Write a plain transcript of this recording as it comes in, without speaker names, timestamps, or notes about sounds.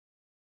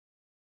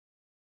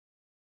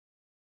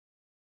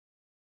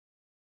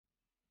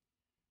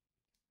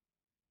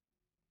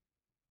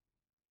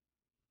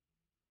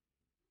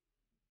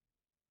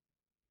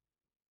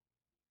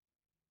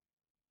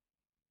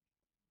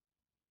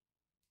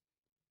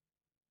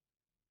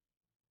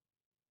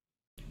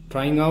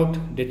trying out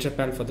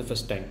Detrapel for the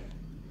first time.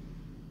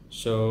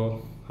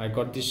 So I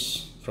got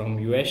this from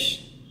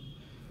US,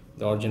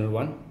 the original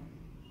one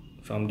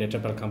from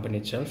Detrapel company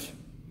itself.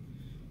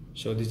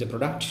 So this is the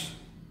product.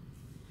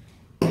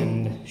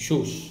 And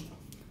shoes,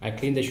 I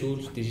clean the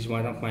shoes. This is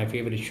one of my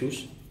favorite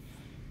shoes,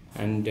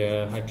 and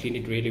I cleaned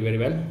it really very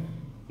well.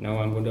 Now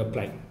I'm going to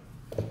apply.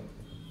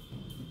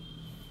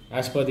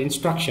 As per the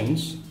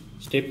instructions,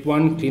 step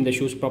 1, clean the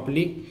shoes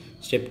properly.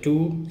 Step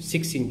 2,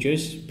 6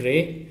 inches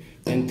spray,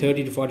 then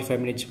 30 to 45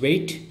 minutes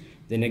wait,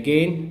 then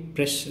again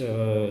press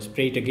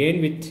spray it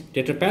again with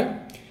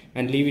Detrapel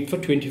and leave it for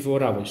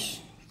 24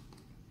 hours.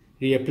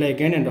 Reapply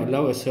again and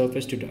allow a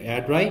surface to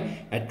air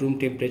dry at room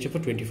temperature for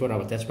 24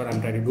 hours. That's what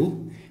I'm trying to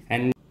do.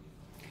 And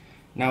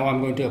now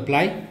I'm going to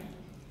apply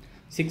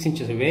 6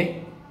 inches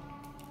away.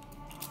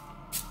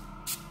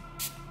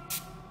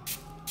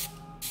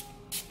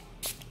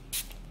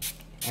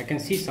 I can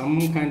see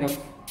some kind of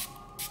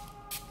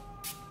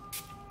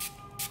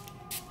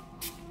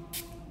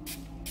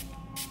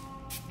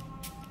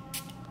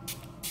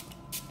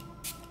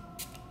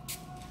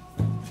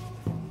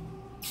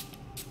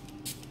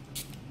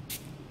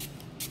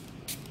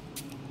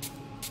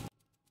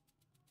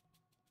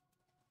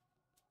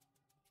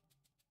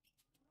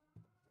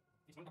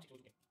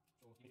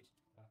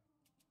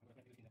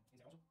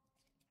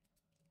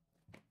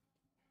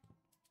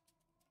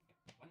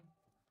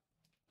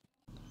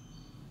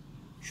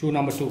shoe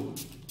number 2.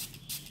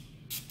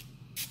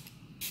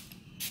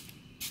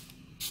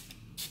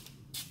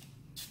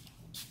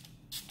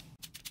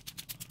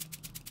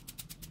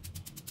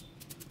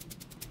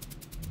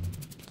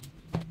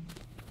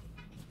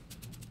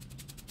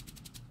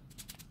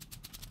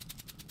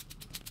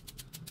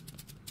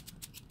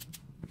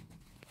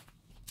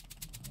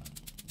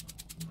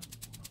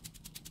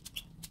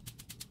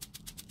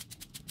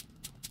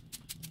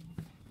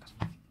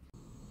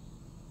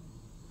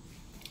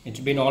 It's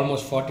been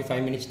almost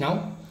 45 minutes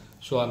now,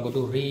 so I'm going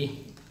to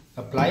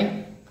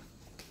reapply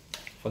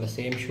for the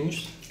same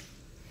shoes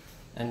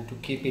and to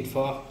keep it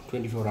for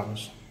 24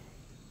 hours.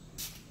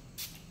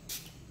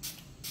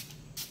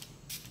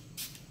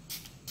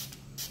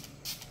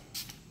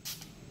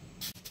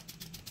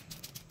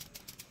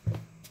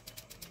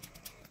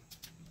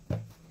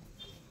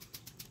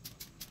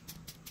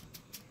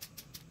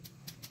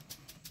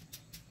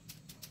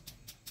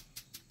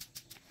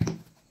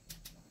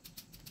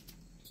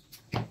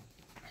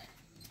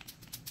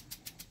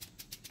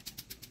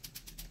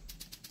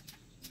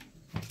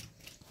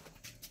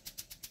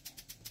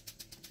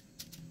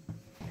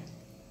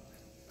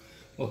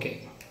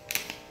 Okay,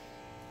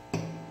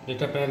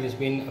 Detrapel has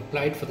been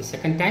applied for the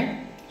second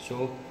time,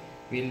 so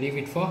we'll leave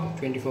it for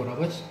 24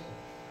 hours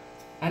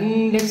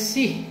and let's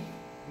see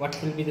what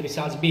will be the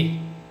results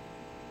be.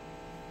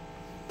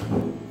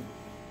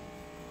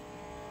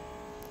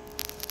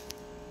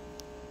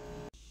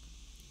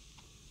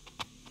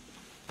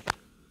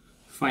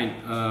 Fine,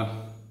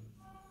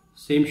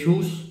 same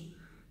shoes,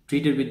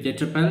 treated with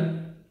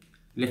Detrapel,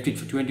 left it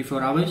for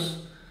 24 hours.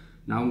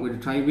 Now I'm going to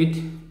try with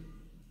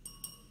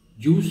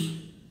juice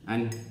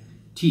and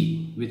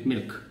tea with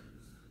milk.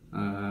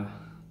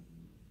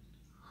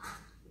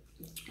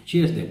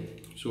 Cheers then.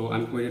 So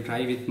I'm going to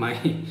try with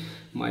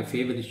my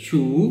favorite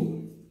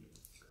shoe,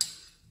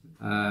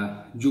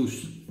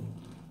 juice.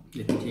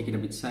 Let me take it a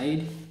bit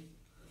side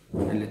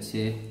and let's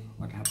see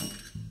what happened.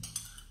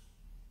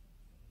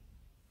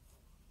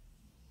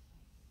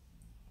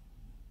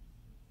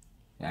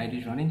 Yeah, it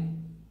is running.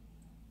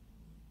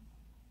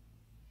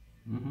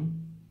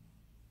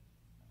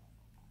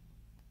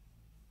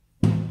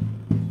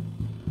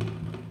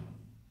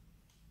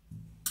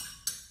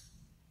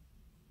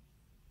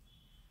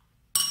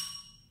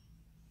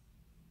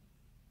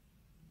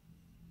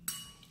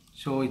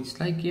 So it's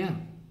like, yeah,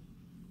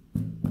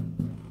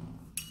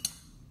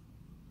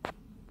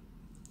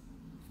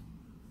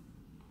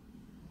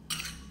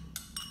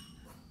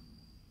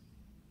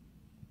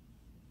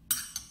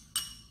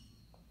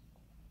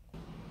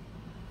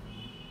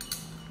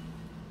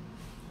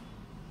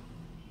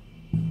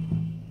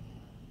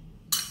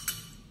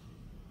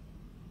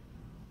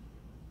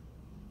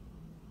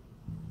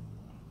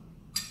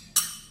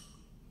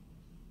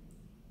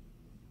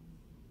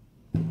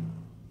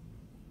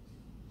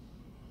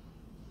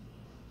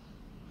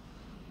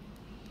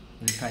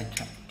 we'll try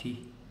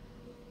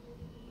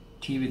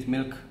tea with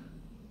milk.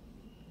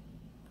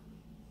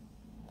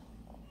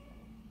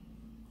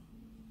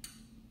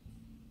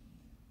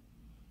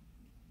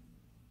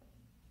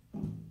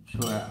 So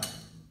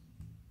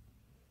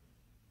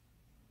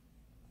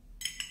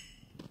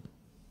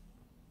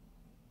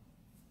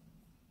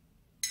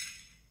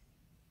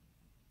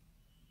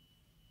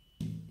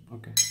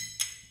okay.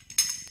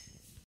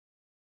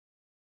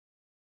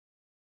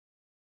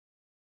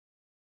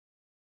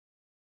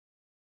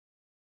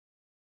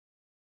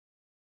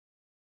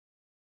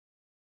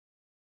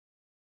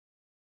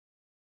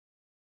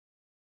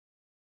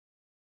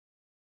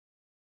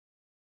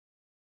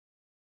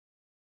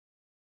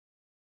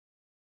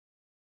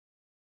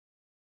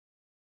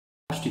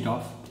 Washed it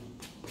off.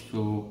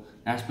 So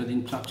as per the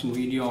instruction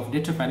video of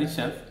Detrapel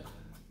itself,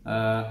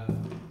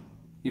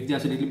 if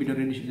there's a little bit of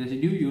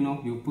residue,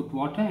 you put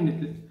water and it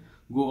will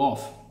go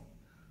off.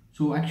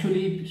 So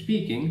actually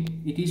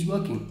speaking, it is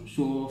working.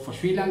 So for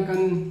Sri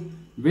Lankan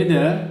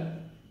weather,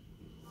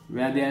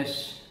 where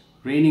there's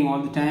raining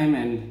all the time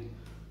and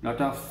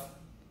lot of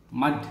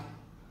mud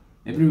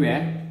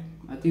everywhere,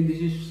 I think this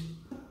is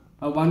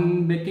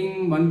one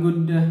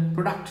good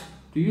product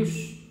to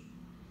use.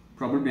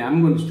 Probably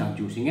I'm going to start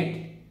using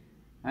it,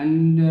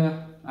 and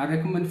I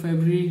recommend for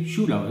every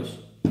shoe lovers,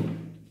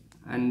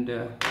 and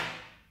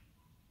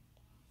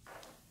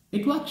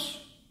it works.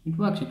 It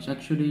works.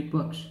 It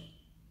works.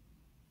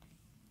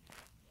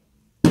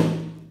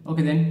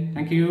 Okay then,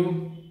 thank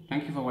you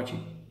for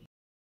watching.